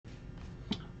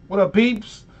What up,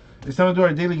 peeps? It's time to do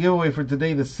our daily giveaway for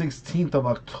today, the 16th of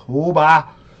October.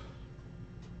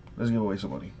 Let's give away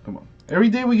some money. Come on. Every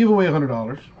day we give away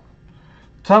 $100.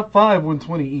 Top 5 win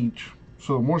 20 each.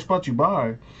 So the more spots you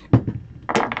buy,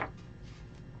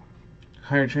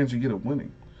 higher chance you get of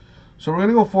winning. So we're going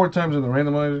to go 4 times in the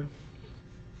randomizer.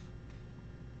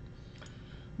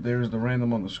 There's the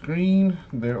random on the screen.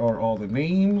 There are all the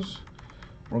names.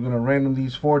 We're going to random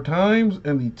these 4 times,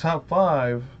 and the top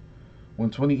 5 win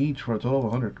 20 each for a total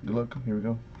of 100. Good luck. Here we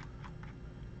go.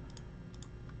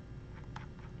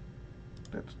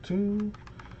 That's 2.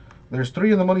 There's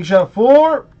 3 in the money shot.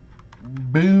 4.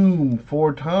 Boom.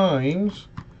 4 times.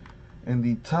 And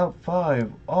the top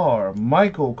 5 are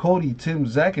Michael, Cody, Tim,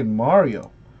 Zach, and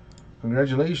Mario.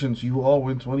 Congratulations. You all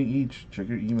win 20 each. Check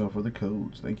your email for the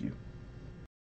codes. Thank you.